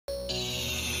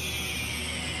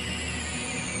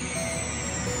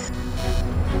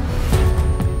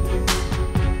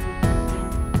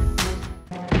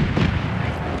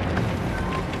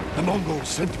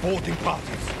sent boarding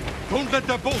parties. Don't let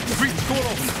their boats reach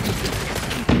Goro.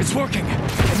 It's working.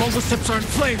 The Mongol ships are in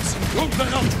flames. Don't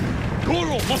let up.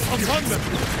 Goro must outrun them.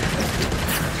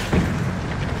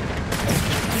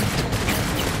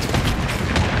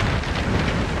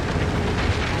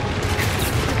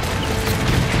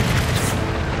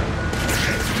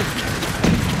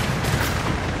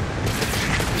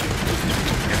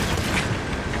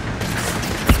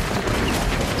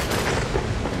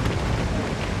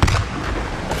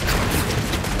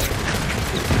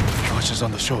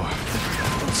 On the shore.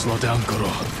 Slow down,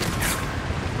 Goro.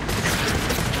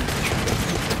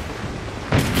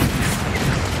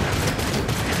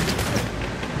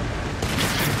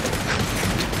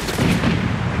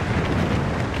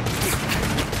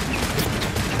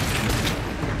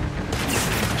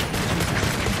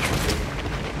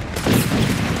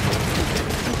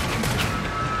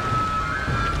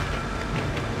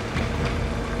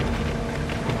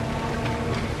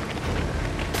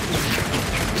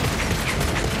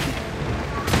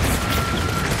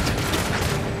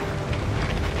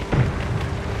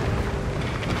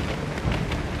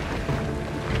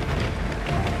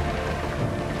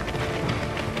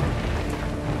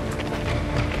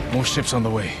 More ships on the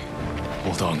way.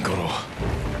 Hold on, Goro.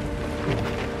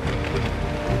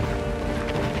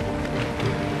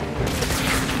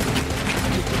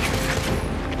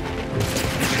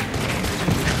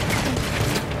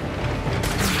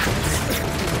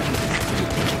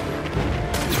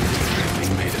 We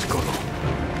made it, Goro.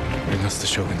 Bring us the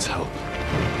Shogun's help.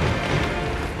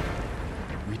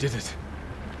 We did it.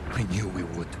 I knew we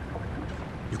would.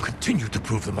 You continue to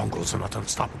prove the Mongols are not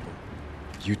unstoppable.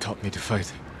 You taught me to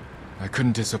fight. I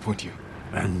couldn't disappoint you.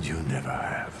 And you never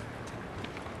have.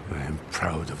 I am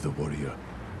proud of the warrior,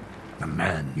 the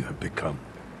man you have become.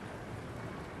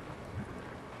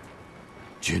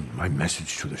 Jin, my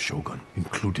message to the Shogun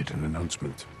included an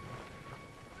announcement.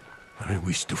 I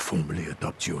wish to formally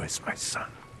adopt you as my son.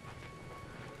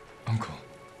 Uncle.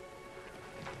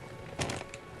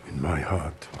 In my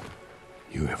heart,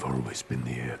 you have always been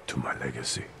the heir to my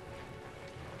legacy.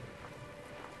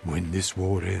 When this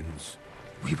war ends,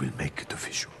 we will make it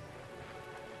official.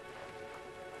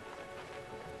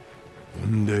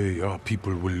 One day, our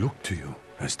people will look to you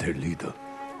as their leader.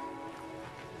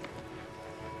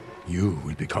 You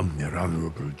will become their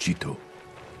honorable Jito,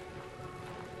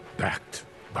 backed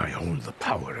by all the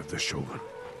power of the Shogun.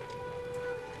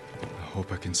 I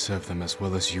hope I can serve them as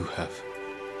well as you have.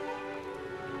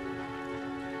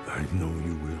 I know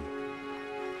you will.